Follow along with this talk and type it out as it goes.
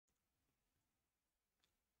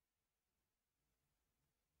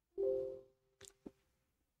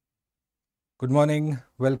Good morning,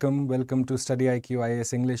 welcome to StudyIQ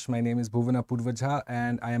IAS English. My name is Bhuvan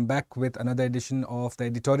and I am back with another edition of the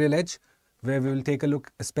Editorial Edge, where we will take a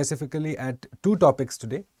look specifically at two topics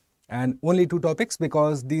today, and only two topics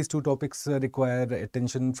because these two topics require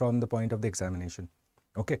attention from the point of the examination.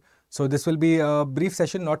 Okay, so this will be a brief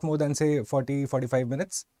session, not more than say 40-45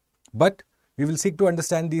 minutes, but we will seek to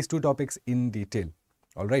understand these two topics in detail.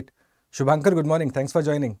 All right. Shubhankar, good morning. Thanks for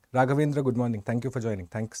joining. Raghavendra, good morning. Thank you for joining.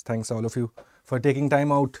 Thanks all of you for taking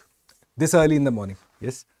time out this early in the morning.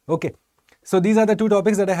 Yes. Okay. So these are the two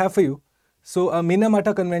topics that I have for you. So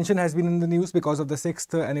Minamata Convention has been in the news because of the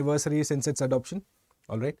 6th anniversary since its adoption.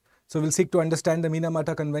 All right. So we'll seek to understand the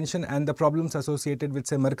Minamata Convention and the problems associated with,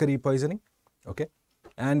 say, mercury poisoning. Okay.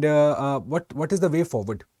 And what is the way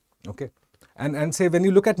forward? Okay. And say when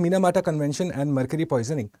you look at Minamata Convention and mercury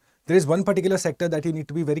poisoning, there is one particular sector that you need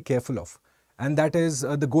to be very careful of, and that is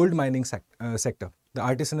the gold mining sector, the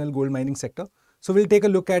artisanal gold mining sector. So we'll take a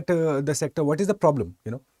look at the sector. What is the problem?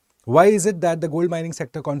 Why is it that the gold mining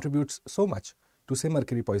sector contributes so much to, say,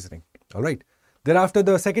 mercury poisoning? All right. Thereafter,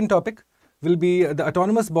 the second topic will be the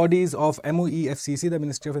autonomous bodies of MOEFCC, the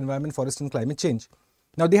Ministry of Environment, Forest and Climate Change.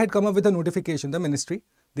 Now, they had come up with a notification, the ministry,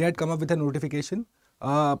 they had come up with a notification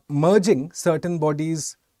merging certain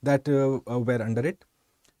bodies that were under it.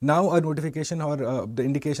 Now a notification or the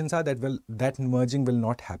indications are that, well, that merging will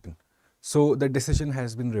not happen. So the decision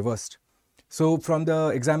has been reversed. So from the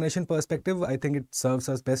examination perspective, I think it serves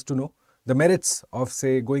us best to know the merits of,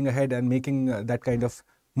 say, going ahead and making that kind of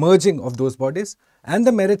merging of those bodies, and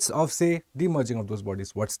the merits of, say, demerging of those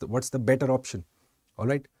bodies. What's the better option? All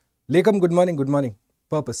right. Lekam, good morning. Good morning.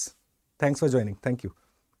 Purpose. Thanks for joining. Thank you.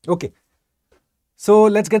 Okay. So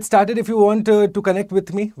let's get started. If you want to connect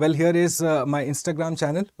with me, well, here is my Instagram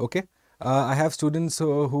channel. Okay, I have students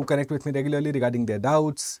who connect with me regularly regarding their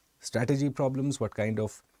doubts, strategy problems, what kind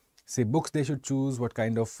of, say, books they should choose, what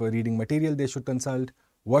kind of reading material they should consult,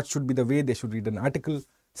 what should be the way they should read an article.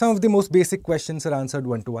 Some of the most basic questions are answered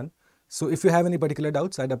one-to-one. So if you have any particular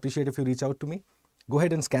doubts, I'd appreciate if you reach out to me. Go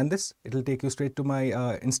ahead and scan this. It will take you straight to my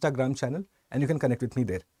Instagram channel, and you can connect with me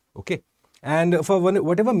there. Okay. And for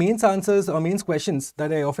whatever mains answers or mains questions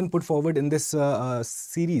that I often put forward in this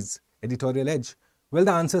series, Editorial Edge, well,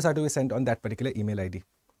 the answers are to be sent on that particular email ID.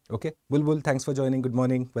 Okay. Bulbul, thanks for joining. Good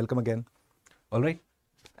morning. Welcome again. All right.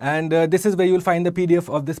 And this is where you will find the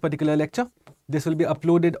PDF of this particular lecture. This will be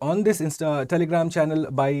uploaded on this Telegram channel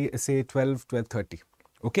by, say, 12:30.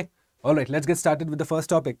 Okay. All right. Let's get started with the first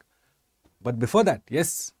topic. But before that,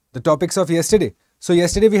 yes, the topics of yesterday. So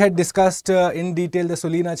yesterday we had discussed in detail the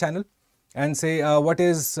Sulina channel, and say what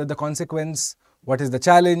is the consequence, what is the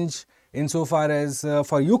challenge insofar as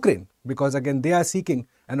for Ukraine, because again they are seeking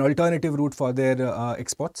an alternative route for their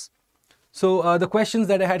exports. So the questions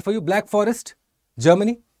that I had for you: Black Forest,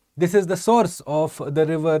 Germany. This is the source of the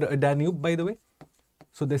river Danube, by the way.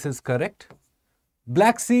 So this is correct.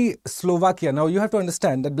 Black Sea, Slovakia. Now you have to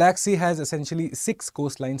understand that Black Sea has essentially 6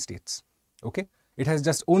 coastline states. Okay, it has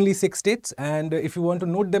just only 6 states, and if you want to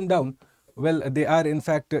note them down, well, they are in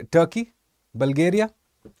fact Turkey, Bulgaria,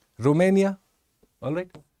 Romania. All right.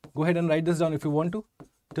 Go ahead and write this down if you want to.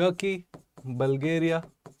 Turkey, Bulgaria,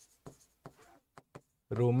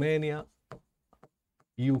 Romania,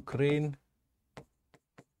 Ukraine.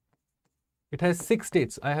 It has 6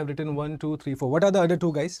 states. I have written 1, 2, 3, 4. What are the other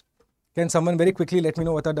 2, guys? Can someone very quickly let me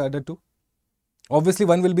know what are the other 2? Obviously,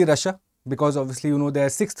 one will be Russia, because obviously, you know, their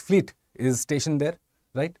 6th fleet is stationed there,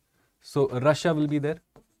 right? So Russia will be there.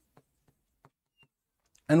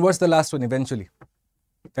 And what's the last one eventually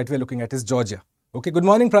that we're looking at is Georgia. Okay, good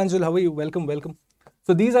morning, Pranjul. How are you? Welcome, welcome.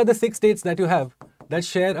 So these are the 6 states that you have that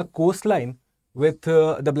share a coastline with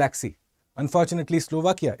the Black Sea. Unfortunately,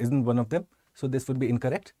 Slovakia isn't one of them, so this would be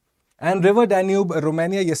incorrect. And River Danube,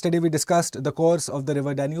 Romania. Yesterday we discussed the course of the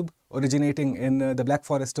River Danube originating in the Black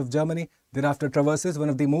Forest of Germany. Thereafter traverses one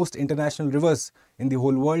of the most international rivers in the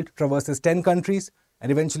whole world, traverses 10 countries, and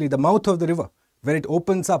eventually the mouth of the river, where it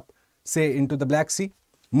opens up, say, into the Black Sea,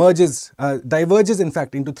 diverges in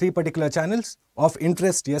fact into 3 particular channels of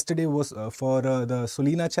interest. Yesterday was for the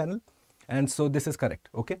Sulina channel, and so this is correct.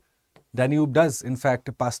 Okay, Danube does in fact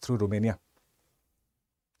pass through Romania.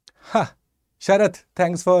 Ha, Sharath,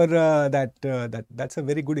 thanks for that. That's a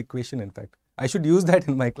very good equation. In fact, I should use that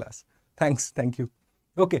in my class. Thanks, thank you.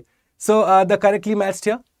 Okay, so the correctly matched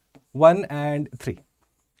here 1 and 3.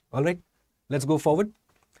 All right, let's go forward.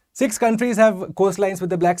 6 countries have coastlines with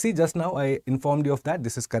the Black Sea. Just now I informed you of that.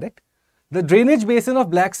 This is correct. The drainage basin of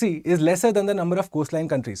Black Sea is lesser than the number of coastline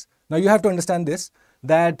countries. Now you have to understand this,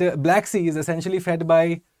 that Black Sea is essentially fed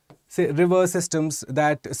by, say, river systems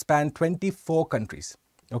that span 24 countries.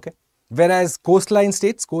 Okay. whereas coastline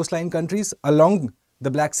states, coastline countries along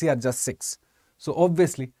the Black Sea are just 6. So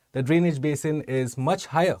obviously, the drainage basin is much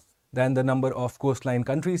higher than the number of coastline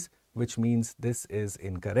countries, which means this is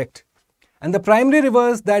incorrect. And the primary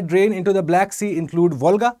rivers that drain into the Black Sea include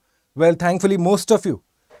Volga. Well, thankfully, most of you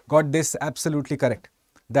got this absolutely correct,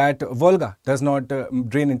 that Volga does not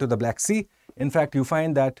drain into the Black Sea. In fact, you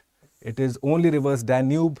find that it is only rivers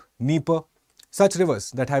Danube, Dnieper, such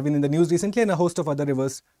rivers that have been in the news recently, and a host of other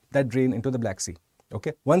rivers that drain into the Black Sea.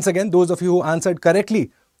 Okay. Once again, those of you who answered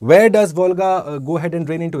correctly, where does Volga go ahead and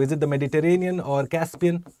drain into? Is it the Mediterranean or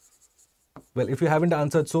Caspian? Well, if you haven't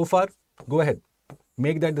answered so far, go ahead.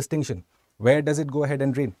 Make that distinction. Where does it go ahead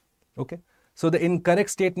and drain? Okay. So the incorrect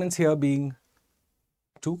statements here being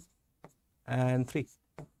 2 and 3.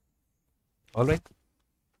 All right.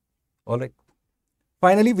 All right.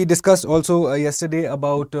 Finally, we discussed also yesterday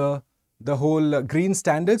about the whole green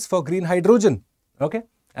standards for green hydrogen. Okay.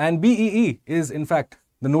 And BEE is in fact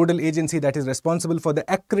the nodal agency that is responsible for the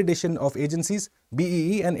accreditation of agencies.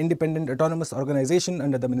 BEE, an independent autonomous organization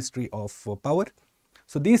under the Ministry of Power.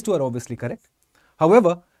 So these two are obviously correct.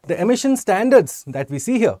 However, the emission standards that we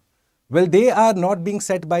see here, well, they are not being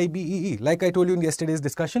set by BEE. Like I told you in yesterday's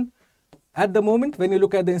discussion, at the moment, when you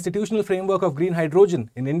look at the institutional framework of green hydrogen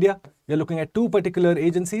in India, you're looking at 2 particular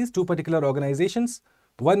agencies, 2 particular organizations.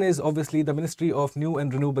 One is obviously the Ministry of New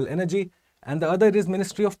and Renewable Energy, and the other is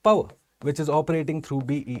Ministry of Power, which is operating through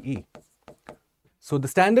BEE. So the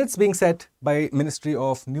standards being set by Ministry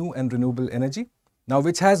of New and Renewable Energy, now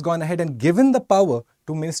which has gone ahead and given the power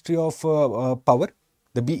to Ministry of Power,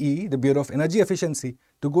 the BEE, the Bureau of Energy Efficiency,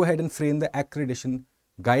 to go ahead and frame the accreditation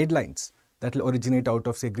guidelines that will originate out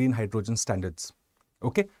of, say, green hydrogen standards.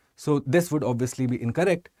 Okay, so this would obviously be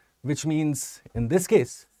incorrect, which means in this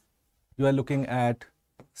case, you are looking at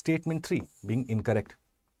statement 3 being incorrect.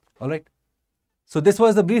 All right. So this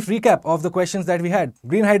was the brief recap of the questions that we had.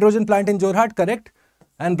 Green hydrogen plant in Jorhat, correct.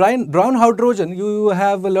 And brown hydrogen, you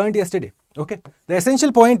have learned yesterday. Okay. The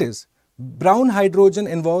essential point is, brown hydrogen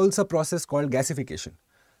involves a process called gasification.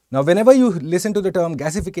 Now, whenever you listen to the term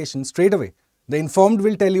gasification, straight away, the informed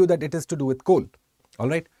will tell you that it is to do with coal. All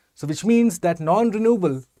right. So which means that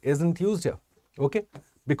non-renewable isn't used here. Okay.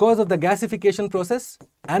 Because of the gasification process,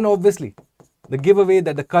 and obviously the giveaway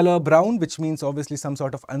that the color brown, which means obviously some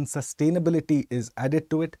sort of unsustainability is added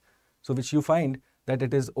to it. So which you find that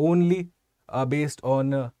it is only based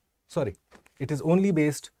on, it is only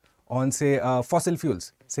based on, say, fossil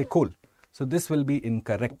fuels, say coal. So this will be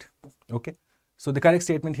incorrect. Okay. So the correct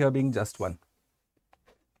statement here being just 1.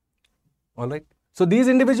 All right. So these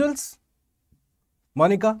individuals,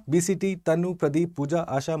 Monica, BCT, Tanu, Pradeep, Pooja,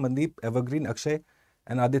 Asha, Mandeep, Evergreen, Akshay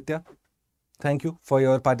and Aditya, thank you for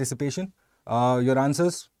your participation. Your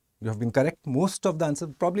answers, you have been correct. Most of the answers,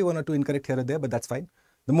 probably 1 or 2 incorrect here or there, but that's fine.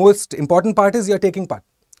 The most important part is you're taking part.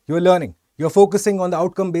 You're learning. You're focusing on the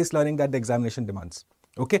outcome-based learning that the examination demands.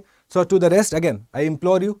 Okay. So to the rest, again, I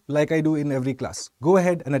implore you, like I do in every class, go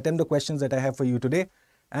ahead and attempt the questions that I have for you today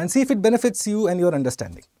and see if it benefits you and your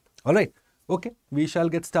understanding. All right. Okay. We shall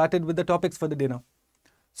get started with the topics for the day now.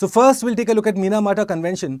 So first, we'll take a look at Minamata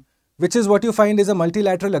Convention, which is what you find is a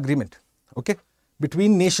multilateral agreement, okay,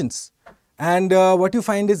 between nations. And what you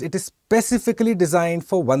find is it is specifically designed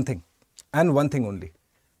for one thing and one thing only.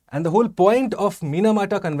 And the whole point of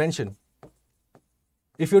Minamata Convention,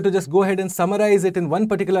 if you were to just go ahead and summarize it in one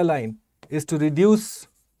particular line, is to reduce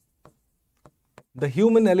the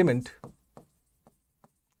human element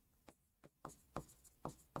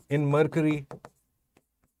in mercury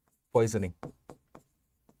poisoning.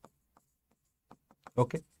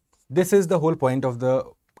 Okay, this is the whole point of the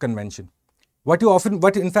convention. What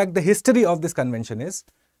in fact the history of this convention is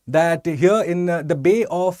that here in the Bay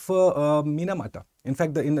of Minamata, in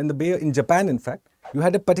fact in the Bay in Japan, in fact, you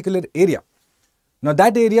had a particular area. Now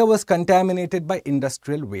that area was contaminated by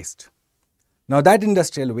industrial waste. Now that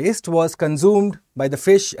industrial waste was consumed by the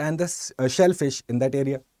fish and the shellfish in that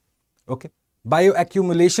area. Okay,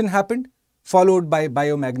 bioaccumulation happened, followed by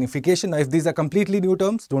biomagnification. Now if these are completely new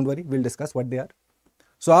terms, don't worry, we'll discuss what they are.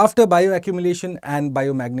 So after bioaccumulation and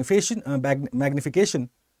magnification,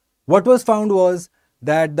 what was found was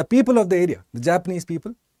that the people of the area, the Japanese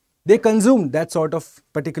people, they consumed that sort of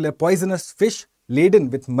particular poisonous fish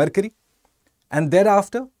laden with mercury. And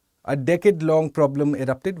thereafter, a decade-long problem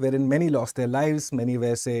erupted wherein many lost their lives, many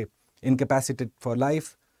were, say, incapacitated for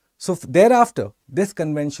life. So thereafter, this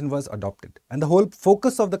convention was adopted. And the whole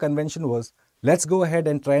focus of the convention was, let's go ahead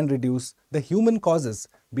and try and reduce the human causes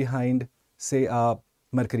behind, say,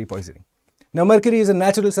 mercury poisoning. Now, mercury is a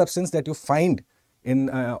natural substance that you find in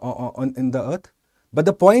the earth. But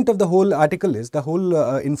the point of the whole article is, the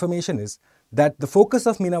whole information is that the focus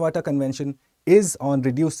of Minamata Convention is on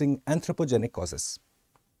reducing anthropogenic causes.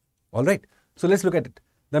 All right, so let's look at it.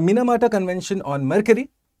 The Minamata Convention on Mercury,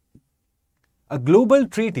 a global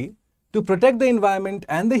treaty to protect the environment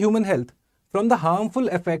and the human health from the harmful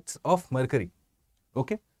effects of mercury.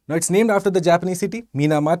 Okay, now it's named after the Japanese city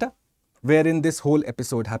Minamata, wherein this whole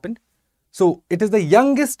episode happened. So it is the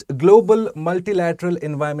youngest global multilateral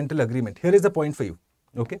environmental agreement. Here is the point for you,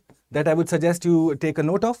 okay, that I would suggest you take a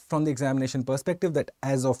note of from the examination perspective, that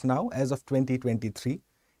as of now, as of 2023,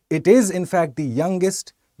 it is in fact the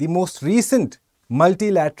youngest, the most recent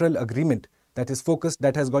multilateral agreement that is focused,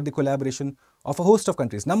 that has got the collaboration of a host of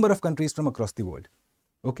countries, number of countries from across the world.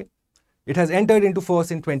 Okay, it has entered into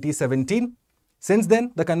force in 2017. Since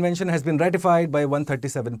then, the convention has been ratified by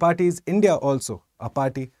 137 parties. India also a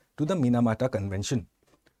party to the Minamata Convention.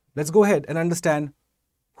 Let's go ahead and understand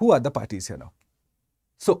who are the parties here now.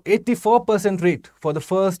 So 84% rate for the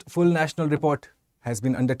first full national report has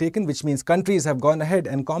been undertaken, which means countries have gone ahead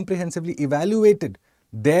and comprehensively evaluated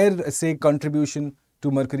their, say, contribution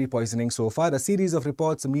to mercury poisoning so far. A series of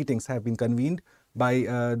reports, meetings have been convened by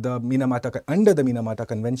under the Minamata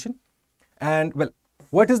Convention. And well,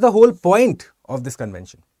 what is the whole point of this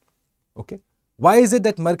convention? Okay, why is it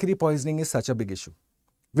that mercury poisoning is such a big issue?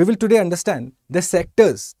 We will today understand the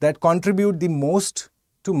sectors that contribute the most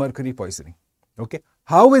to mercury poisoning. Okay,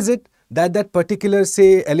 how is it that that particular,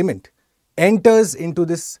 say, element enters into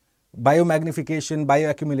this biomagnification,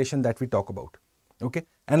 bioaccumulation that we talk about? Okay,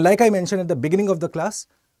 and like I mentioned at the beginning of the class,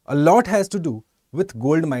 a lot has to do with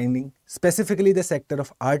gold mining, specifically the sector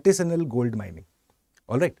of artisanal gold mining.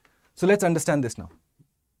 All right, so let's understand this now.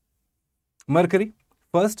 Mercury,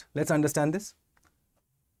 first, let's understand this.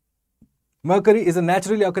 Mercury is a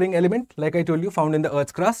naturally occurring element, like I told you, found in the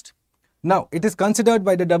Earth's crust. Now, it is considered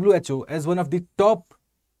by the WHO as one of the top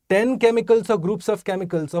 10 chemicals or groups of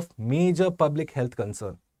chemicals of major public health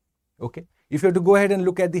concern. Okay, if you have to go ahead and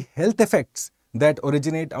look at the health effects that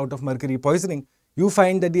originate out of mercury poisoning, you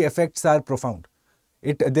find that the effects are profound.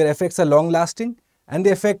 Their effects are long-lasting, and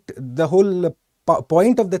the whole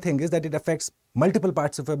point of the thing is that it affects multiple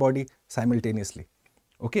parts of your body simultaneously.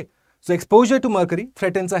 Okay, so exposure to mercury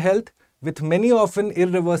threatens our health with many often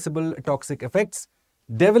irreversible toxic effects.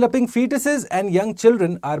 Developing fetuses and young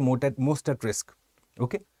children are most at risk.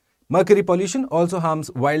 Okay, mercury pollution also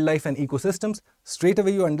harms wildlife and ecosystems. Straight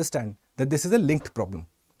away you understand that this is a linked problem.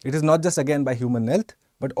 It is not just again by human health,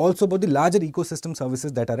 but also about the larger ecosystem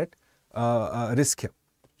services that are at risk here.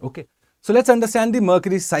 Okay, so let's understand the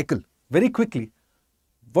mercury cycle very quickly.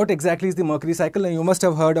 What exactly is the mercury cycle? And you must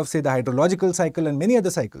have heard of, say, the hydrological cycle and many other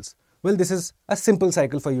cycles. Well, this is a simple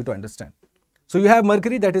cycle for you to understand. So you have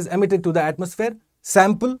mercury that is emitted to the atmosphere.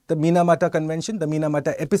 Sample, the Minamata Convention, the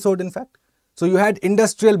Minamata episode in fact. So you had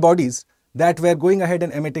industrial bodies that were going ahead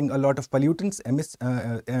and emitting a lot of pollutants,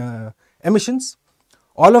 emissions.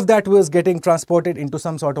 All of that was getting transported into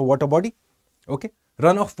some sort of water body. Okay,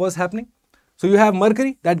 runoff was happening. So you have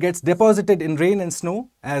mercury that gets deposited in rain and snow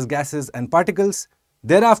as gases and particles.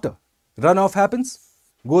 Thereafter, runoff happens,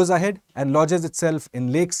 goes ahead and lodges itself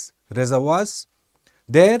in lakes, reservoirs.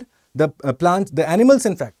 There, the plants, the animals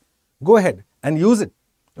in fact, go ahead and use it.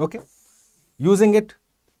 Okay, using it,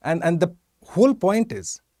 and the whole point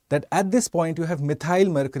is that at this point you have methyl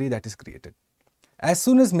mercury that is created. As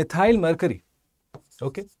soon as methyl mercury,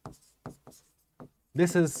 okay,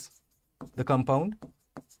 this is the compound.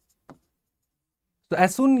 So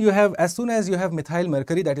as soon as you have methyl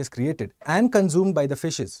mercury that is created and consumed by the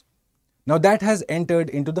fishes, now that has entered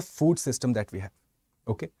into the food system that we have.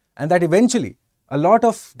 Okay, and that eventually a lot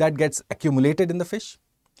of that gets accumulated in the fish,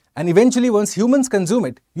 and eventually once humans consume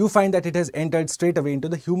it, you find that it has entered straight away into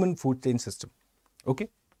the human food chain system. Okay,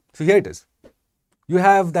 so here it is. You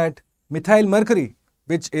have that methyl mercury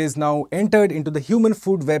which is now entered into the human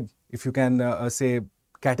food web, if you can say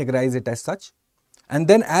categorize it as such. And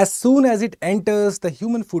then as soon as it enters the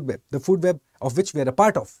human food web, the food web of which we are a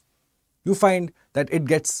part of, you find that it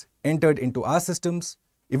gets entered into our systems.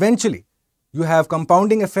 Eventually, you have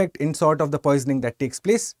compounding effect in sort of the poisoning that takes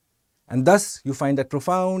place, and thus you find that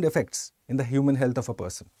profound effects in the human health of a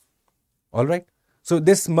person. All right. So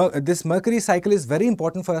this mercury cycle is very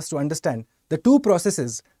important for us to understand the two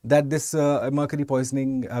processes that this mercury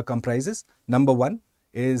poisoning comprises. Number one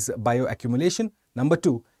is bioaccumulation. Number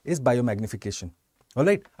two is biomagnification. All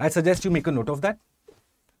right, I suggest you make a note of that.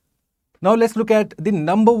 Now let's look at the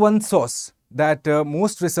number one source that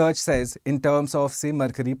most research says in terms of, say,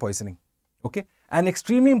 mercury poisoning. Okay, and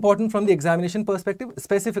extremely important from the examination perspective,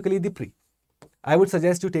 specifically the pre. I would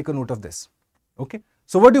suggest you take a note of this. Okay,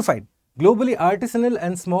 so what do you find? Globally, artisanal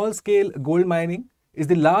and small-scale gold mining is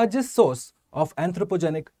the largest source of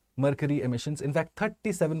anthropogenic mercury emissions, in fact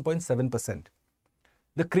 37.7%.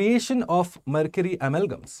 The creation of mercury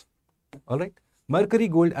amalgams, all right, mercury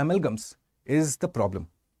gold amalgams is the problem.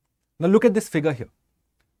 Now look at this figure here.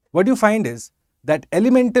 What you find is that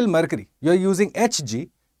elemental mercury, you are using Hg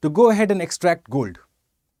to go ahead and extract gold.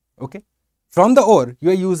 Okay. From the ore, you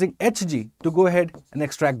are using Hg to go ahead and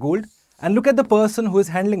extract gold, and look at the person who is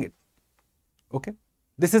handling it. Okay.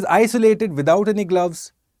 This is isolated without any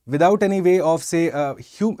gloves, without any way of say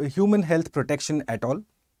human health protection at all.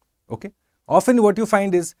 Okay. Often what you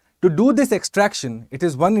find is to do this extraction, it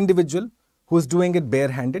is one individual who is doing it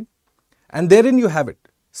barehanded, and therein you have it.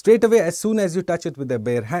 Straight away, as soon as you touch it with a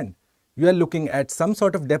bare hand, you are looking at some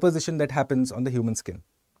sort of deposition that happens on the human skin,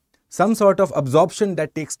 some sort of absorption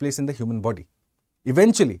that takes place in the human body.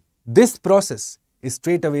 Eventually, this process is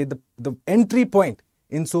straight away the entry point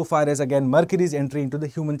insofar as again mercury's entry into the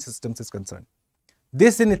human systems is concerned.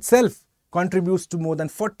 This in itself contributes to more than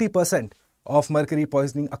 40% of mercury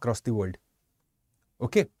poisoning across the world.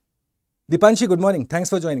 Okay. Dipanshi, good morning. Thanks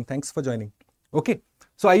for joining. Okay.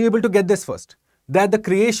 So are you able to get this first? That the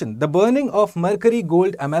creation, the burning of mercury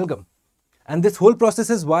gold amalgam, and this whole process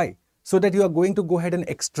is why? So that you are going to go ahead and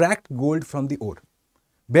extract gold from the ore.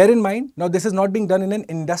 Bear in mind, now this is not being done in an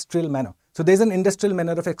industrial manner. So there is an industrial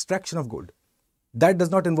manner of extraction of gold. That does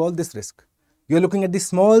not involve this risk. You are looking at the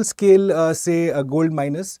small scale, gold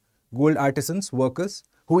miners, gold artisans, workers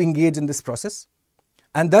who engage in this process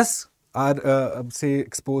and thus are,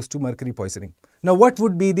 exposed to mercury poisoning. Now, what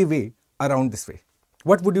would be the way around this way?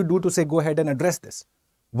 What would you do to say go ahead and address this?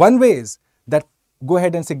 One way is that go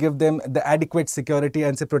ahead and say give them the adequate security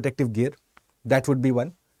and say protective gear. That would be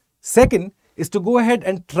one. Second is to go ahead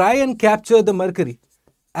and try and capture the mercury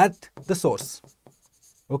at the source.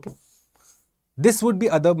 Okay. This would be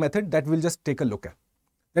other method that we'll just take a look at.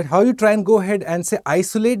 That how you try and go ahead and say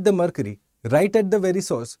isolate the mercury right at the very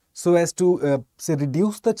source so as to say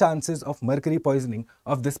reduce the chances of mercury poisoning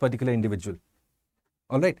of this particular individual.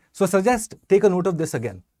 Alright, so suggest take a note of this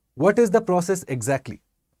again. What is the process exactly?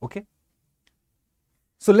 Okay.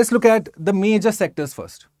 So let's look at the major sectors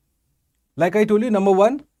first. Like I told you, number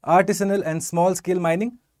one, artisanal and small scale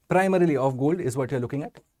mining, primarily of gold is what you're looking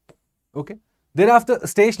at. Okay. Thereafter,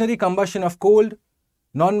 stationary combustion of coal,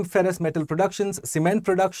 non-ferrous metal productions, cement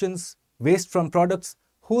productions, waste from products,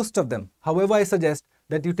 host of them. However, I suggest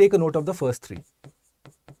that you take a note of the first three.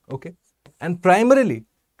 Okay. And primarily,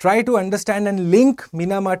 try to understand and link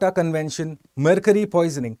Minamata Convention, mercury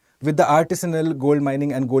poisoning with the artisanal gold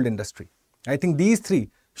mining and gold industry. I think these three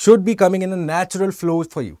should be coming in a natural flow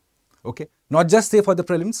for you. Okay. Not just say for the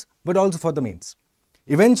prelims, but also for the mains.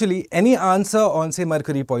 Eventually, any answer on say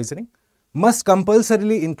mercury poisoning must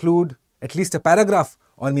compulsorily include at least a paragraph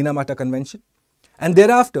on Minamata Convention, and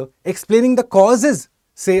thereafter explaining the causes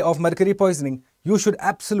say of mercury poisoning. You should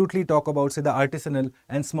absolutely talk about say the artisanal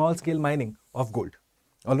and small scale mining of gold.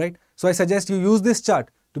 Alright, so I suggest you use this chart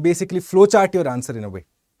to basically flowchart your answer in a way.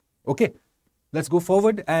 Okay, let's go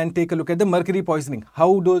forward and take a look at the mercury poisoning.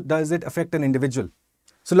 How does it affect an individual?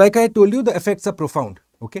 So like I told you, the effects are profound,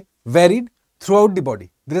 okay, varied throughout the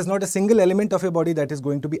body. There is not a single element of your body that is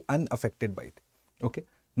going to be unaffected by it. Okay.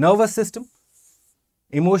 Nervous system,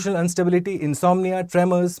 emotional instability, insomnia,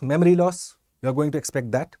 tremors, memory loss. You are going to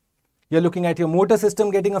expect that. You are looking at your motor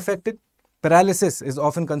system getting affected. Paralysis is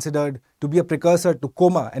often considered to be a precursor to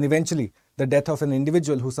coma and eventually the death of an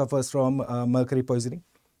individual who suffers from mercury poisoning.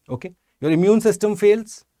 Okay. Your immune system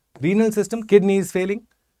fails, renal system, kidneys failing,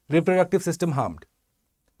 reproductive system harmed.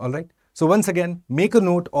 All right. So once again, make a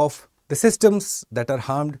note of the systems that are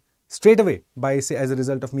harmed straight away by say as a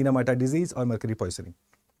result of Minamata disease or mercury poisoning.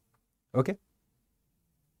 Okay.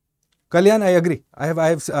 Kalyan, I agree. I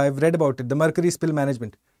have read about it. The mercury spill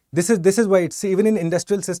management. This is why it's even in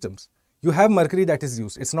industrial systems you have mercury that is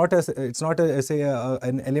used. It's not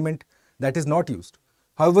an element that is not used.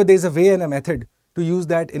 However, there is a way and a method to use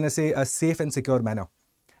that in a safe and secure manner.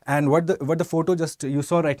 And what the photo just you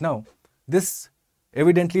saw right now, this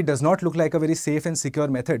evidently does not look like a very safe and secure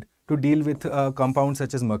method to deal with compounds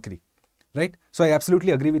such as mercury, right? So I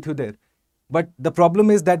absolutely agree with you there. But the problem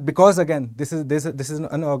is that because again, this is an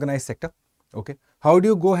unorganized sector, okay? How do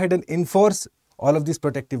you go ahead and enforce all of this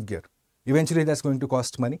protective gear? Eventually that's going to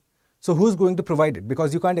cost money. So who's going to provide it?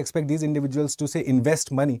 Because you can't expect these individuals to say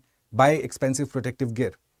invest money, buy expensive protective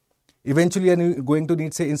gear. Eventually you're going to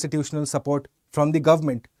need say institutional support from the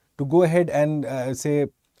government to go ahead and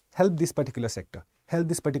help this particular sector, help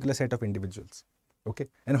this particular set of individuals. Okay,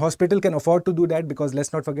 and hospital can afford to do that because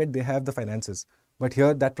let's not forget they have the finances. But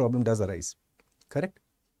here that problem does arise. Correct?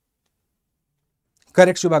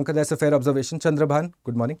 Correct, Shubhankar. That's a fair observation. Chandrabhan,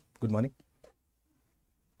 good morning. Good morning.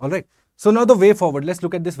 All right. So now the way forward, let's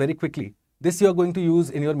look at this very quickly. This you are going to use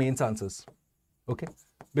in your mains answers. Okay.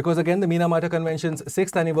 Because again, the Minamata Convention's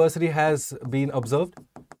 6th anniversary has been observed.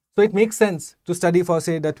 So it makes sense to study for,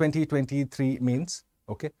 say, the 2023 mains.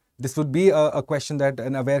 Okay. This would be a question that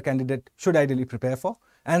an aware candidate should ideally prepare for.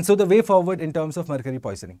 And so the way forward in terms of mercury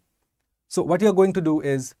poisoning. So what you're going to do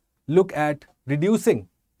is look at reducing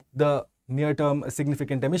the near-term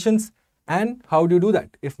significant emissions. And how do you do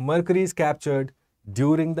that? If mercury is captured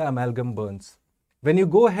during the amalgam burns. When you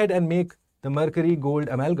go ahead and make the mercury gold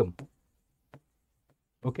amalgam,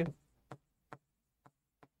 okay?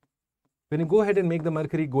 When you go ahead and make the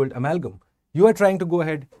mercury gold amalgam, you are trying to go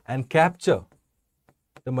ahead and capture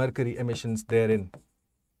the mercury emissions therein.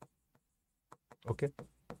 Okay?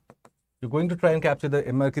 You're going to try and capture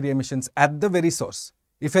the mercury emissions at the very source.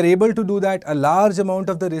 If you're able to do that, a large amount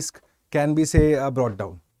of the risk can be, say, brought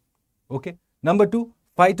down. Okay? Number 2,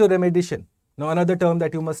 phytoremediation. Now, another term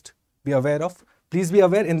that you must be aware of. Please be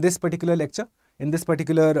aware in this particular lecture, in this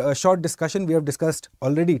particular short discussion, we have discussed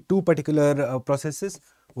already 2 particular processes.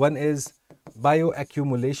 One is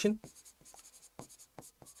bioaccumulation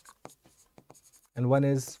and one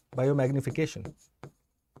is biomagnification.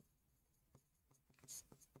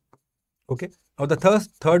 Okay. Now, the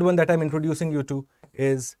third one that I'm introducing you to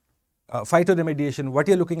is phytoremediation. What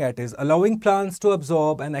you're looking at is allowing plants to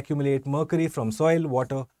absorb and accumulate mercury from soil,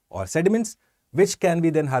 water, or sediments, which can be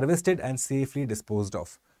then harvested and safely disposed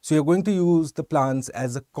of. So you're going to use the plants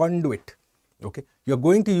as a conduit. Okay, you're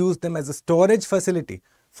going to use them as a storage facility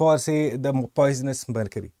for, say, the poisonous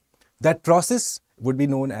mercury. That process would be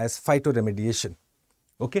known as phytoremediation.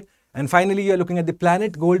 Okay, and finally, you're looking at the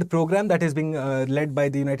Planet Gold program that is being led by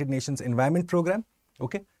the United Nations Environment Program.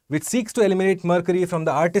 Okay, which seeks to eliminate mercury from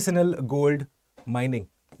the artisanal gold mining,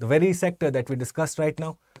 the very sector that we discussed right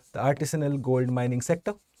now, the artisanal gold mining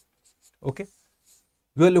sector. Okay,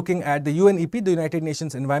 we are looking at the UNEP, the United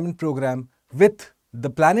Nations Environment Program, with the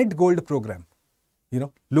Planet Gold program,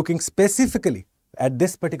 looking specifically at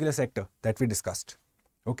this particular sector that we discussed.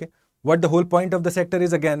 Okay, what the whole point of the sector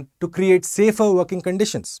is, again, to create safer working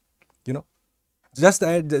conditions. Just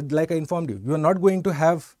like I informed you, you are not going to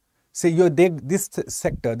have, say, this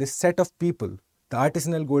sector, this set of people, the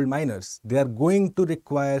artisanal gold miners, they are going to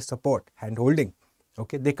require support, hand-holding.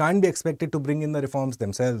 Okay, they can't be expected to bring in the reforms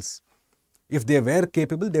themselves. If they were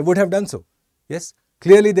capable, they would have done so. Yes,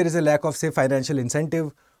 clearly there is a lack of, say, financial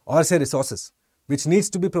incentive or, say, resources, which needs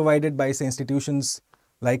to be provided by, say, institutions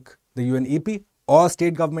like the UNEP or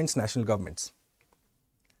state governments, national governments.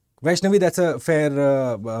 Vaishnavi, that's a fair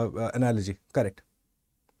analogy. Correct.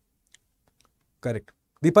 Correct.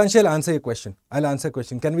 Dipanshu, I'll answer your question. I'll answer a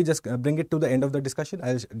question. Can we just bring it to the end of the discussion?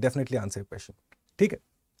 I'll definitely answer your question. Okay.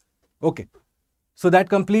 Okay. So that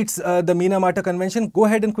completes the Minamata Convention. Go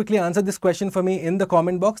ahead and quickly answer this question for me in the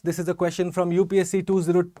comment box. This is a question from UPSC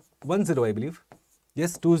 2010, I believe.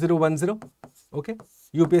 Yes, 2010. Okay.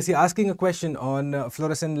 UPSC asking a question on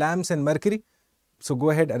fluorescent lamps and mercury. So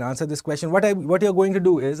go ahead and answer this question. What you're going to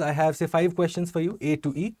do is, I have, say, 5 questions for you, A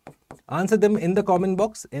to E. Answer them in the comment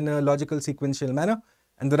box in a logical sequential manner.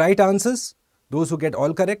 And the right answers, those who get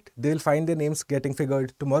all correct, they'll find their names getting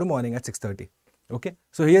figured tomorrow morning at 6:30. Okay,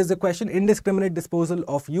 so here's the question. Indiscriminate disposal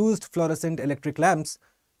of used fluorescent electric lamps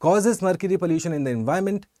causes mercury pollution in the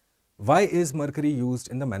environment. Why is mercury used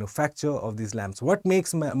in the manufacture of these lamps? What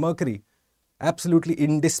makes mercury absolutely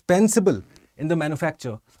indispensable in the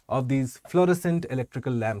manufacture of these fluorescent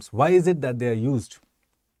electrical lamps? Why is it that they are used?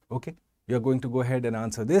 Okay, you're going to go ahead and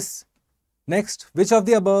answer this. Next, which of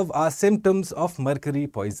the above are symptoms of mercury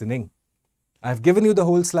poisoning? I've given you the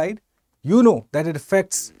whole slide. You know that it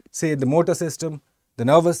affects, say, the motor system, the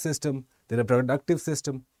nervous system, the reproductive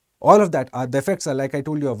system. All of that, the effects are, like I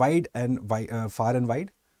told you, are wide and far and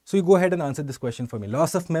wide. So you go ahead and answer this question for me.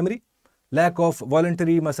 Loss of memory, lack of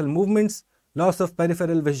voluntary muscle movements, loss of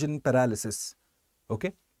peripheral vision, paralysis.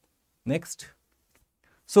 Okay. Next.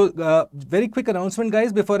 So very quick announcement,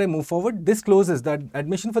 guys, before I move forward. This closes, the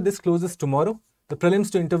admission for this closes tomorrow, the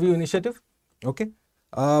prelims to interview initiative. Okay.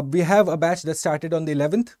 We have a batch that started on the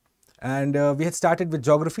 11th. And we had started with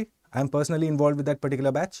geography. I'm personally involved with that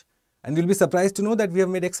particular batch. And you'll be surprised to know that we have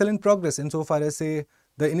made excellent progress insofar as, say,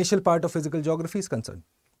 the initial part of physical geography is concerned.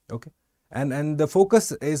 Okay. And the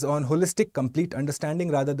focus is on holistic, complete understanding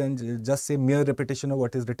rather than just, say, mere repetition of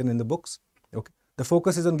what is written in the books. Okay. The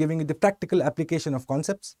focus is on giving you the practical application of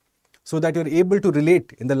concepts so that you're able to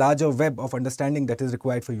relate in the larger web of understanding that is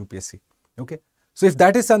required for UPSC. Okay. So if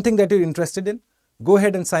that is something that you're interested in, go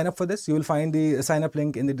ahead and sign up for this. You will find the sign up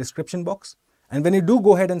link in the description box. And when you do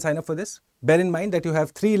go ahead and sign up for this, bear in mind that you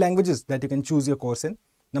have 3 languages that you can choose your course in.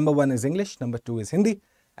 Number 1 is English, number 2 is Hindi,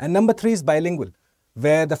 and number 3 is bilingual.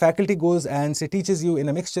 where the faculty goes and say teaches you in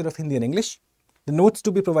a mixture of Hindi and English. The notes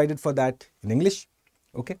to be provided for that in English.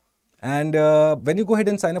 Okay. And when you go ahead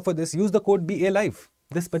and sign up for this, use the code BALIVE,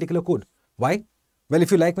 this particular code. Why? Well, if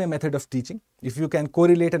you like my method of teaching, if you can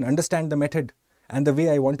correlate and understand the method and the way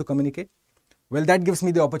I want to communicate, well, that gives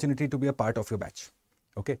me the opportunity to be a part of your batch.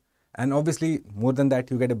 Okay. And obviously, more than that,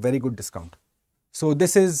 you get a very good discount. So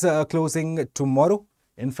this is closing tomorrow.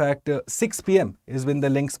 In fact, 6 p.m. is when the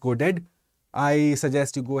links go dead. I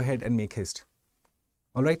suggest you go ahead and make haste.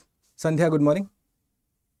 All right. Sandhya, good morning.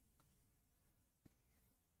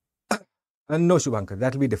 No, Shubhankar,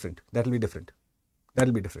 that will be different. That will be different. That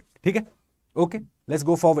will be different. Okay? Okay, let's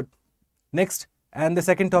go forward. Next, and the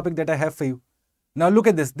second topic that I have for you. Now look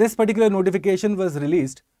at this. This particular notification was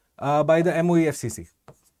released by the MOEFCC.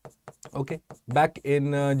 Okay, back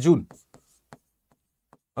in June.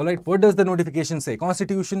 All right, what does the notification say?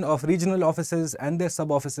 Constitution of regional offices and their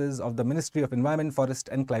sub-offices of the Ministry of Environment, Forest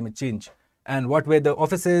and Climate Change. And what were the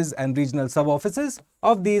offices and regional sub-offices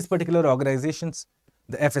of these particular organizations?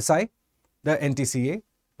 The FSI, the NTCA,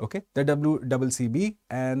 okay, the WCCB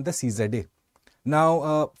and the CZA.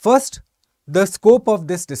 Now, first, the scope of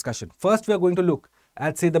this discussion. First, we are going to look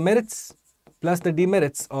at, say, the merits plus the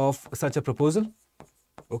demerits of such a proposal.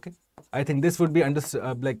 Okay, I think this would be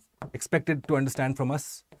expected to understand from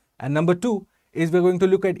us. And number two is we're going to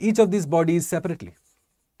look at each of these bodies separately.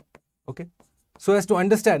 Okay, so as to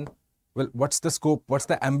understand, well, what's the scope, what's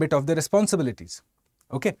the ambit of the responsibilities?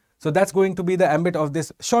 Okay, so that's going to be the ambit of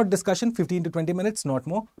this short discussion, 15 to 20 minutes, not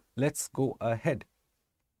more. Let's go ahead.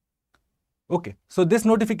 Okay, so this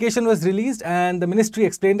notification was released and the ministry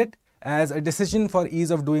explained it as a decision for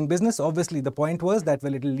ease of doing business. Obviously, the point was that,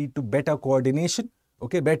 well, it will lead to better coordination,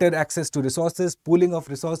 okay, better access to resources, pooling of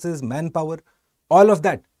resources, manpower, all of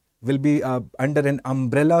that will be under an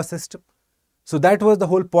umbrella system. So that was the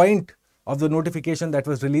whole point of the notification that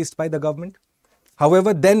was released by the government.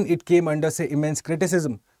 However, then it came under, say, immense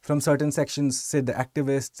criticism from certain sections, say the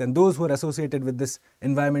activists and those who are associated with this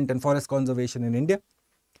environment and forest conservation in India.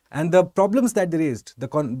 And the problems that they raised,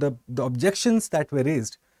 the objections that were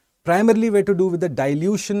raised, primarily were to do with the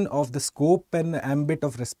dilution of the scope and ambit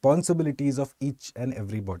of responsibilities of each and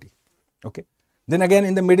every body. Okay. Then again,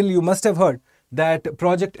 in the middle, you must have heard that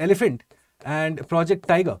Project Elephant and Project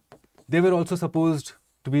Tiger, they were also supposed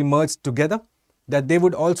to be merged together, that they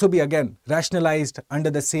would also be again rationalized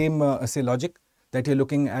under the same say logic, that you're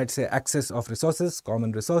looking at, say, access of resources,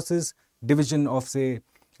 common resources, division of, say,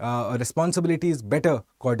 responsibilities, better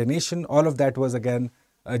coordination. All of that was again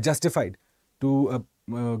justified to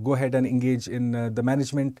go ahead and engage in the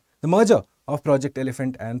management, the merger of Project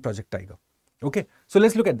Elephant and Project Tiger. Okay, so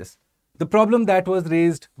let's look at this. The problem that was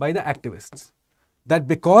raised by the activists, that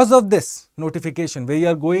because of this notification, where you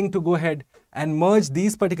are going to go ahead and merge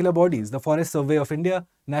these particular bodies, the Forest Survey of India,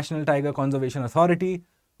 National Tiger Conservation Authority,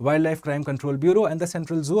 Wildlife Crime Control Bureau and the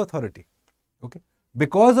Central Zoo Authority. Okay.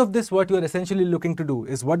 Because of this, what you are essentially looking to do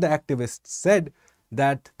is what the activists said,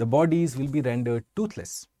 that the bodies will be rendered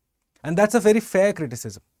toothless. And that's a very fair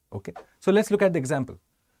criticism. Okay. So let's look at the example.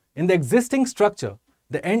 In the existing structure,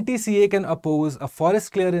 the NTCA can oppose a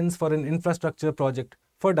forest clearance for an infrastructure project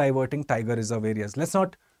for diverting tiger reserve areas. Let's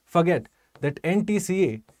not forget that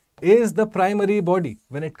NTCA is the primary body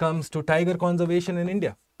when it comes to tiger conservation in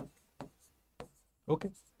India.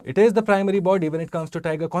 Okay. It is the primary body when it comes to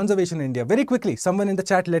tiger conservation in India. Very quickly, someone in the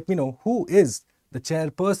chat let me know who is the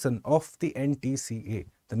chairperson of the NTCA,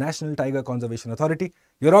 the National Tiger Conservation Authority.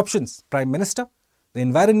 Your options: Prime Minister, the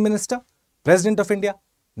Environment Minister, President of India,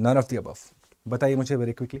 none of the above. Bataiye mujhe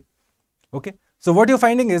very quickly. Okay. So what you're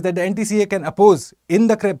finding is that the NTCA can oppose in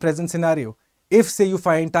the present scenario if, say, you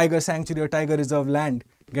find tiger sanctuary or tiger reserve land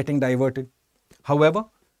getting diverted. However,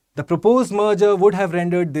 the proposed merger would have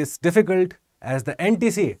rendered this difficult, as the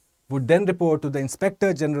NTCA would then report to the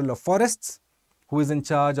Inspector General of Forests, who is in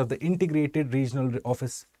charge of the Integrated Regional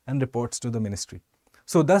Office and reports to the ministry.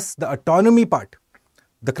 So thus the autonomy part,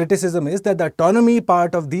 the criticism is that the autonomy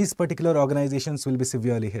part of these particular organizations will be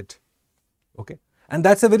severely hit. Okay. And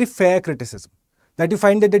that's a very fair criticism, that you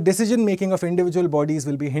find that the decision making of individual bodies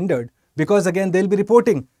will be hindered because again they'll be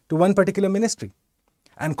reporting to one particular ministry.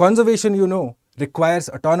 And conservation, you know, requires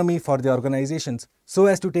autonomy for the organizations so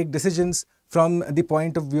as to take decisions from the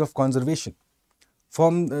point of view of conservation,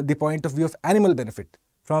 from the point of view of animal benefit,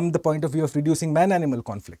 from the point of view of reducing man-animal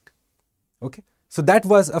conflict. Okay, so that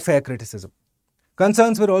was a fair criticism.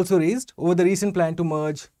 Concerns were also raised over the recent plan to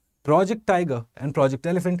merge Project Tiger and Project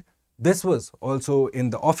Elephant. This was also in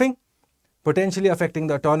the offing, potentially affecting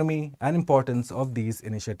the autonomy and importance of these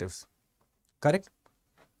initiatives. Correct?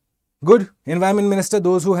 Good. Environment Minister,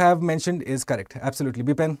 those who have mentioned is correct. Absolutely.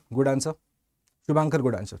 Bipen, good answer. Shubhankar,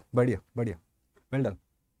 good answer. Badhiya, badhiya. Well done.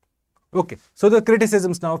 Okay, so the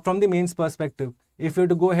criticisms now from the mains perspective, if you have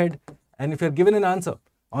to go ahead and if you're given an answer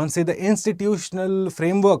on say the institutional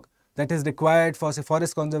framework that is required for say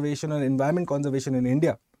forest conservation or environment conservation in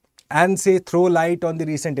India and say throw light on the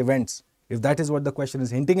recent events, if that is what the question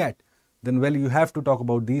is hinting at, then well you have to talk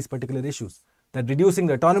about these particular issues, that reducing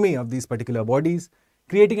the autonomy of these particular bodies,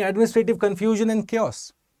 creating administrative confusion and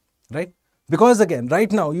chaos, right? Because again,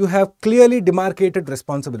 right now you have clearly demarcated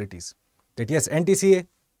responsibilities that yes, NTCA,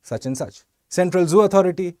 such and such. Central Zoo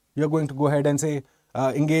Authority, you're going to go ahead and say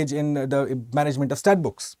engage in the management of stud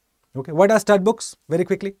books. Okay, what are stud books? Very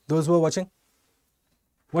quickly, those who are watching.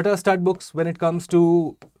 What are stud books when it comes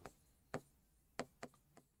to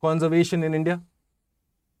conservation in India?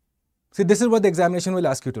 See, this is what the examination will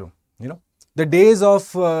ask you to know. You know, the days of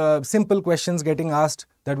simple questions getting asked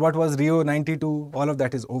that what was Rio 92, all of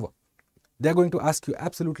that is over. They're going to ask you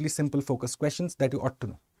absolutely simple focused questions that you ought to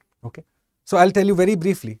know. Okay. So I'll tell you very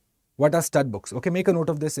briefly what are stud books. Okay, make a note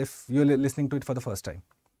of this if you're listening to it for the first time.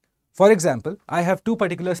 For example, I have two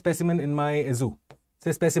particular specimens in my zoo,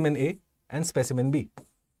 say specimen A and specimen B.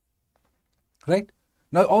 Right?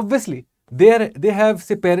 Now, obviously, they have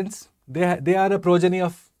say parents. They are a progeny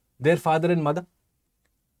of their father and mother.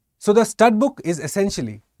 So the stud book is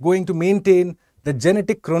essentially going to maintain the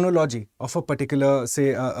genetic chronology of a particular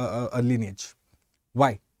say a lineage.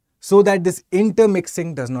 Why? So that this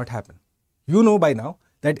intermixing does not happen. You know by now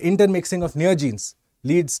that intermixing of near genes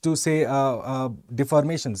leads to say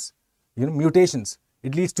deformations, mutations.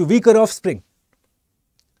 It leads to weaker offspring.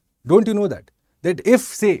 Don't you know that? That if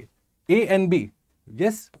say A and B,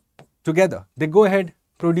 yes, together, they go ahead,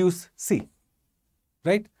 produce C,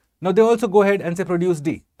 right? Now they also go ahead and say produce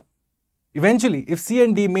D. Eventually, if C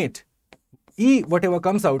and D mate, E, whatever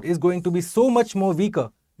comes out, is going to be so much more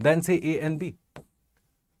weaker than say A and B.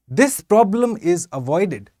 This problem is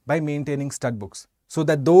avoided by maintaining stud books so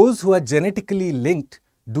that those who are genetically linked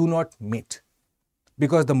do not mate.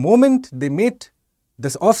 Because the moment they mate,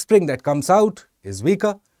 this offspring that comes out is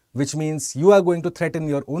weaker, which means you are going to threaten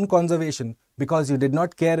your own conservation because you did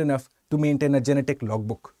not care enough to maintain a genetic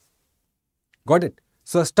logbook. Got it?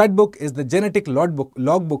 So a stud book is the genetic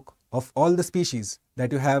logbook of all the species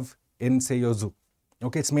that you have in say your zoo.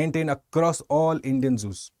 Okay, it's maintained across all Indian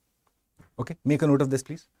zoos. Okay, make a note of this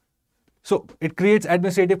please. So it creates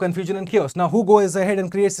administrative confusion and chaos. Now who goes ahead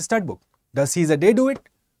and creates a stud book? Does Caesar Day do it?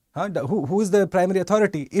 Who is the primary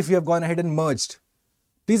authority if you have gone ahead and merged?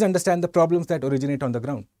 Please understand the problems that originate on the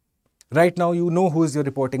ground. Right now you know who is your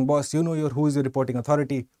reporting boss, you know who is your reporting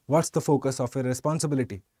authority, what's the focus of your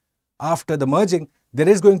responsibility. After the merging, there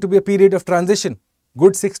is going to be a period of transition,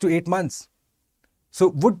 good 6 to 8 months. So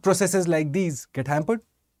would processes like these get hampered?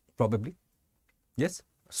 Probably. Yes.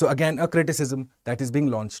 So again, a criticism that is being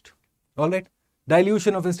launched. Alright,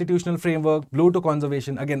 dilution of institutional framework, blow to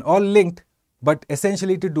conservation, again all linked but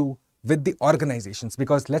essentially to do with the organizations,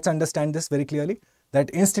 because let's understand this very clearly that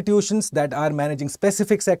institutions that are managing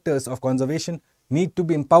specific sectors of conservation need to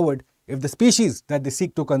be empowered if the species that they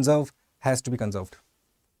seek to conserve has to be conserved.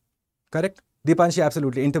 Correct? Deepanshi,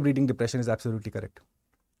 absolutely. Interbreeding depression is absolutely correct.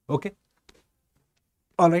 Okay.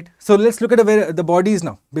 Alright, so let's look at the bodies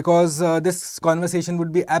now, because this conversation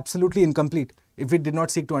would be absolutely incomplete if we did not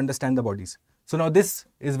seek to understand the bodies. So now this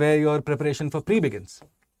is where your preparation for pre begins.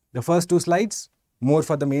 The first two slides, more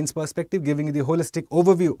for the mains perspective, giving you the holistic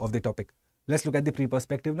overview of the topic. Let's look at the pre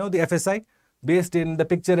perspective now. The FSI, based in the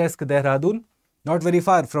picturesque Dehradun, not very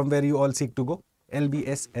far from where you all seek to go,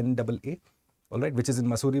 LBSNAA, alright, which is in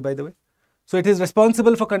Mussoorie by the way. So it is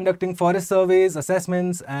responsible for conducting forest surveys,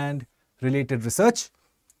 assessments and related research.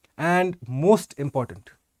 And most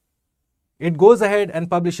important, it goes ahead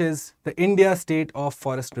and publishes the India State of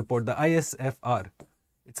Forest Report, the ISFR.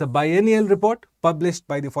 It's a biennial report published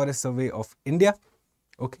by the Forest Survey of India.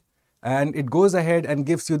 Okay. And it goes ahead and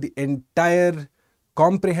gives you the entire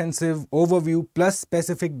comprehensive overview plus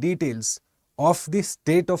specific details of the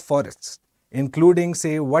state of forests, including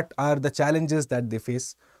say what are the challenges that they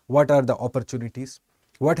face, what are the opportunities,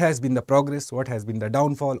 what has been the progress, what has been the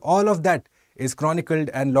downfall. All of that is chronicled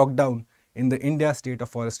and logged down in the India State of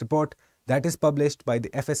Forest Report that is published by the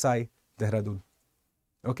FSI Dehradun.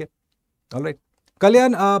 Okay. Alright.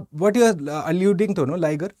 Kalyan, what you are alluding to, no,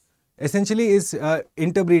 Liger, essentially is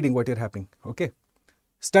interbreeding what you're happening. Okay.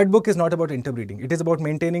 Stud book is not about interbreeding. It is about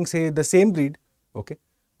maintaining, say, the same breed. Okay.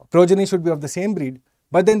 Progeny should be of the same breed,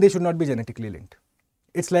 but then they should not be genetically linked.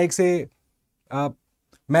 It's like, say,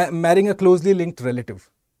 marrying a closely linked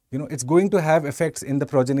relative. You know, it's going to have effects in the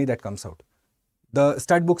progeny that comes out. The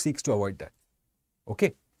stud book seeks to avoid that.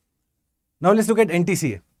 Okay. Now let's look at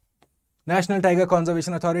NTCA. National Tiger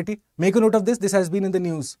Conservation Authority. Make a note of this. This has been in the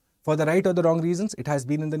news. For the right or the wrong reasons, it has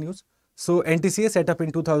been in the news. So NTCA set up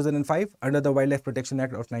in 2005 under the Wildlife Protection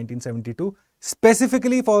Act of 1972,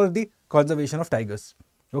 specifically for the conservation of tigers.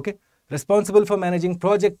 Okay. Responsible for managing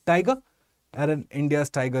Project Tiger and India's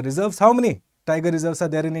tiger reserves. How many tiger reserves are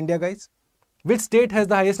there in India, guys? Which state has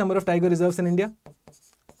the highest number of tiger reserves in India?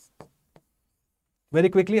 Very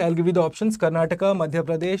quickly, I'll give you the options. Karnataka, Madhya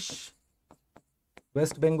Pradesh,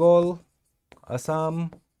 West Bengal,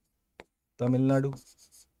 Assam, Tamil Nadu.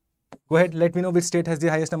 Go ahead, let me know which state has the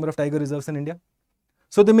highest number of tiger reserves in India.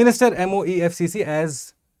 So the Minister MOEFCC,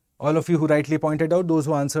 as all of you who rightly pointed out, those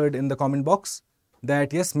who answered in the comment box,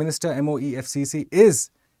 that yes, Minister MOEFCC is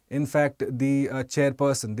in fact the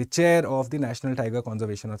chairperson, the chair of the National Tiger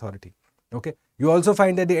Conservation Authority. Okay. You also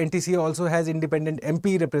find that the NTCA also has independent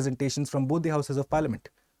MP representations from both the houses of parliament.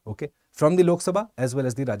 Okay. From the Lok Sabha as well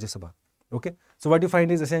as the Rajya Sabha. Okay. So what you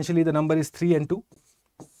find is essentially the number is 3 and 2.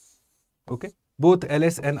 Okay. Both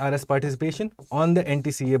LS and RS participation on the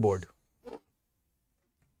NTCA board.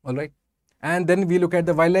 All right. And then we look at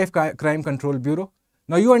the Wildlife Crime Control Bureau.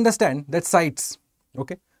 Now you understand that CITES,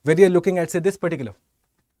 okay, where you are looking at say this particular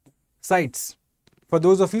CITES. For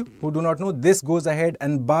those of you who do not know, this goes ahead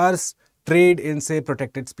and bars trade in say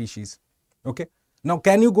protected species. Okay. Now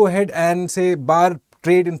can you go ahead and say bar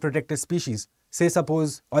trade in protected species? Say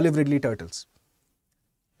suppose olive ridley turtles.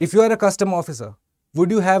 If you are a custom officer, would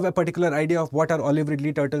you have a particular idea of what are olive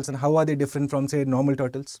ridley turtles and how are they different from say normal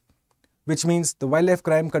turtles? Which means the Wildlife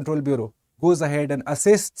Crime Control Bureau goes ahead and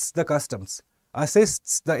assists the customs,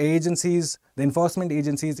 assists the agencies, the enforcement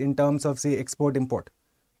agencies in terms of say export-import,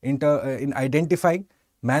 in identifying,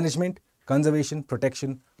 management, conservation,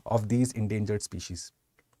 protection of these endangered species.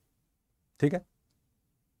 Okay?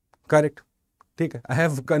 Correct. Okay. I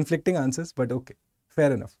have conflicting answers, but okay,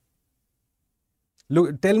 fair enough.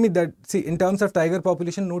 Look, tell me that, see, in terms of tiger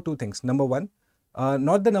population, know two things. Number one,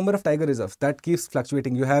 not the number of tiger reserves, that keeps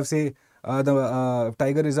fluctuating. You have say the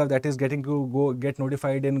tiger reserve that is getting to get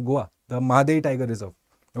notified in Goa, the Mahadei Tiger Reserve.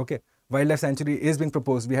 Okay, wildlife sanctuary is being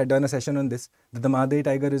proposed. We had done a session on this, that the Mahadei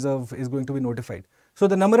Tiger Reserve is going to be notified. So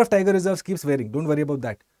the number of tiger reserves keeps varying. Don't worry about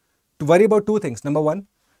that. To worry about two things. Number one,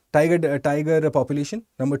 tiger population.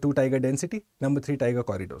 Number two, tiger density. Number three, tiger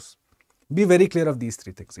corridors. Be very clear of these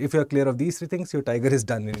three things. If you are clear of these three things, your tiger is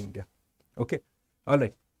done in India. Okay. All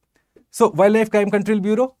right. So Wildlife Crime Control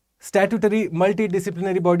Bureau, statutory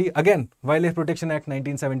multidisciplinary body, again, Wildlife Protection Act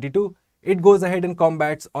 1972. It goes ahead and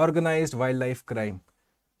combats organized wildlife crime.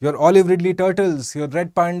 Your olive ridley turtles, your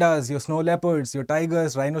red pandas, your snow leopards, your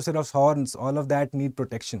tigers, rhinoceros horns, all of that need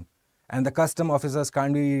protection. And the custom officers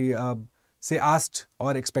can't be, say, asked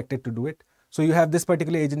or expected to do it. So you have this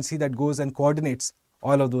particular agency that goes and coordinates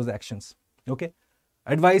all of those actions. Okay.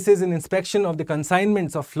 Advises in inspection of the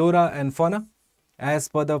consignments of flora and fauna as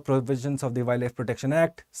per the provisions of the Wildlife Protection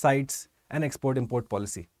Act, CITES and export-import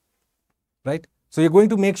policy. Right. So you're going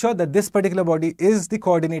to make sure that this particular body is the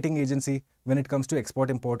coordinating agency when it comes to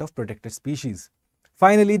export-import of protected species.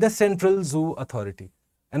 Finally, the Central Zoo Authority,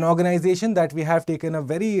 an organization that we have taken a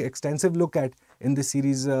very extensive look at in this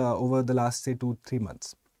series over the last say 2-3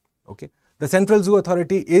 months. Okay. The Central Zoo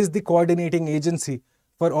Authority is the coordinating agency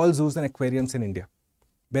for all zoos and aquariums in India.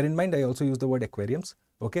 Bear in mind, I also use the word aquariums.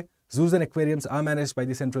 Okay. Zoos and aquariums are managed by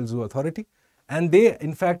the Central Zoo Authority, and they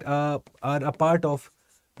in fact are a part of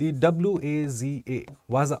the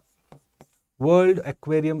WAZA, World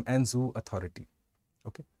Aquarium and Zoo Authority.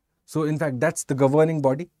 Okay. So in fact, that's the governing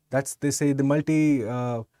body. That's, they say,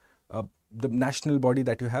 the the national body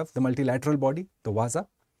that you have, the multilateral body, the WAZA.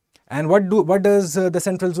 And what does the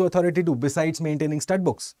Central Zoo Authority do besides maintaining stud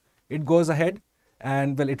books? It goes ahead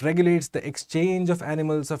and, well, it regulates the exchange of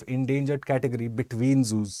animals of endangered category between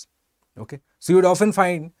zoos. Okay. So you would often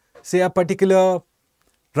find, say, a particular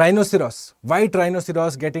rhinoceros, white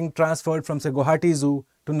rhinoceros getting transferred from, say, Guwahati Zoo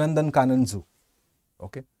to Nandankanan Zoo.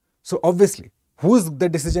 Okay. So obviously, who's the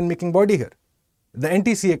decision-making body here? The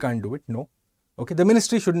NTCA can't do it, no. Okay. The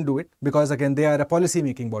ministry shouldn't do it because, again, they are a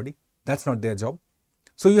policy-making body. That's not their job.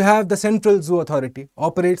 So you have the Central Zoo Authority,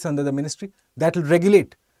 operates under the ministry, that will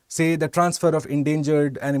regulate, say, the transfer of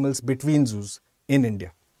endangered animals between zoos in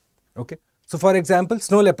India. Okay. So for example,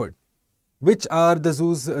 snow leopard. Which are the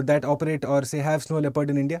zoos that operate or say have snow leopard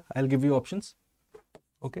in India? I'll give you options.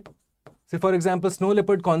 Okay. Say for example, snow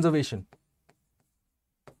leopard conservation.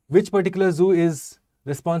 Which particular zoo is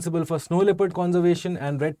responsible for snow leopard conservation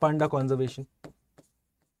and red panda conservation?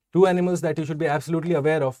 Two animals that you should be absolutely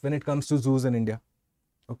aware of when it comes to zoos in India.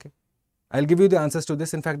 Okay. I'll give you the answers to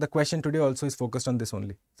this. In fact, the question today also is focused on this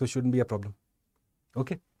only. So it shouldn't be a problem.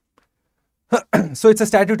 Okay. So it's a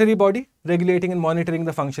statutory body regulating and monitoring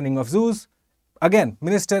the functioning of zoos. Again,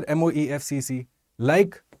 Minister MOEFCC,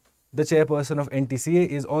 like the chairperson of NTCA,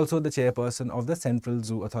 is also the chairperson of the Central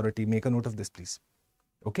Zoo Authority. Make a note of this, please.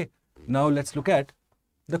 Okay. Now let's look at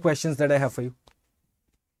the questions that I have for you.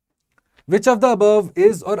 Which of the above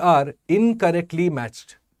is or are incorrectly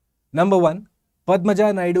matched? Number 1,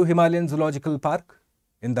 Padmaja Naidu Himalayan Zoological Park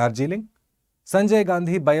in Darjeeling, Sanjay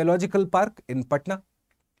Gandhi Biological Park in Patna,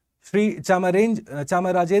 Sri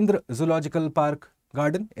Chamarajendra Zoological Park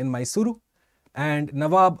Garden in Mysuru, and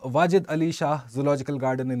Nawab Wajid Ali Shah Zoological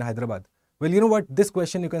Garden in Hyderabad. Well, you know what? This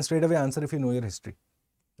question you can straight away answer if you know your history.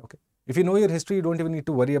 Okay. If you know your history, you don't even need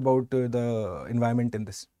to worry about the environment in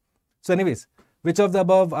this. So anyways, which of the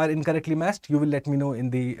above are incorrectly matched? You will let me know in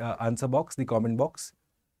the answer box, the comment box.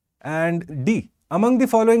 And D, among the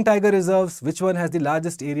following tiger reserves, which one has the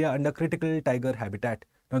largest area under critical tiger habitat?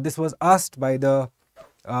 Now, this was asked by the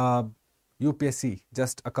UPSC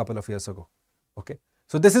just a couple of years ago. Okay.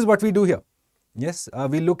 So this is what we do here. Yes,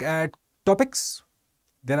 we look at topics.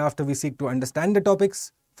 Thereafter, we seek to understand the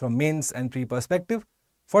topics from mains and pre perspective.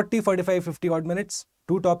 40, 45, 50 odd minutes,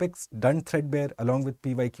 2 topics done threadbare along with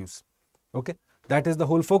PYQs. Okay, that is the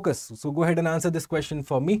whole focus. So go ahead and answer this question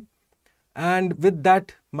for me. And with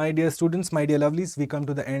that, my dear students, my dear lovelies, we come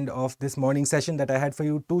to the end of this morning session that I had for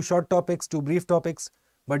you. 2 short topics, 2 brief topics,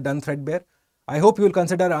 but done threadbare. I hope you will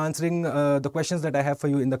consider answering the questions that I have for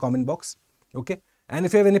you in the comment box. Okay. And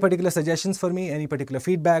if you have any particular suggestions for me, any particular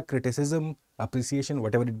feedback, criticism, appreciation,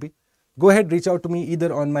 whatever it be, go ahead, reach out to me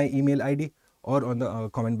either on my email ID or on the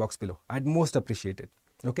comment box below. I'd most appreciate it.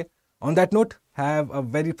 Okay. On that note, have a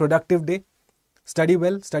very productive day. Study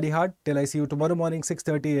well, study hard. Till I see you tomorrow morning,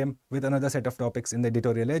 6:30 AM with another set of topics in the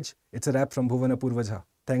Editorial Edge. It's a wrap from Bhuvan.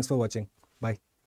 Thanks for watching. Bye.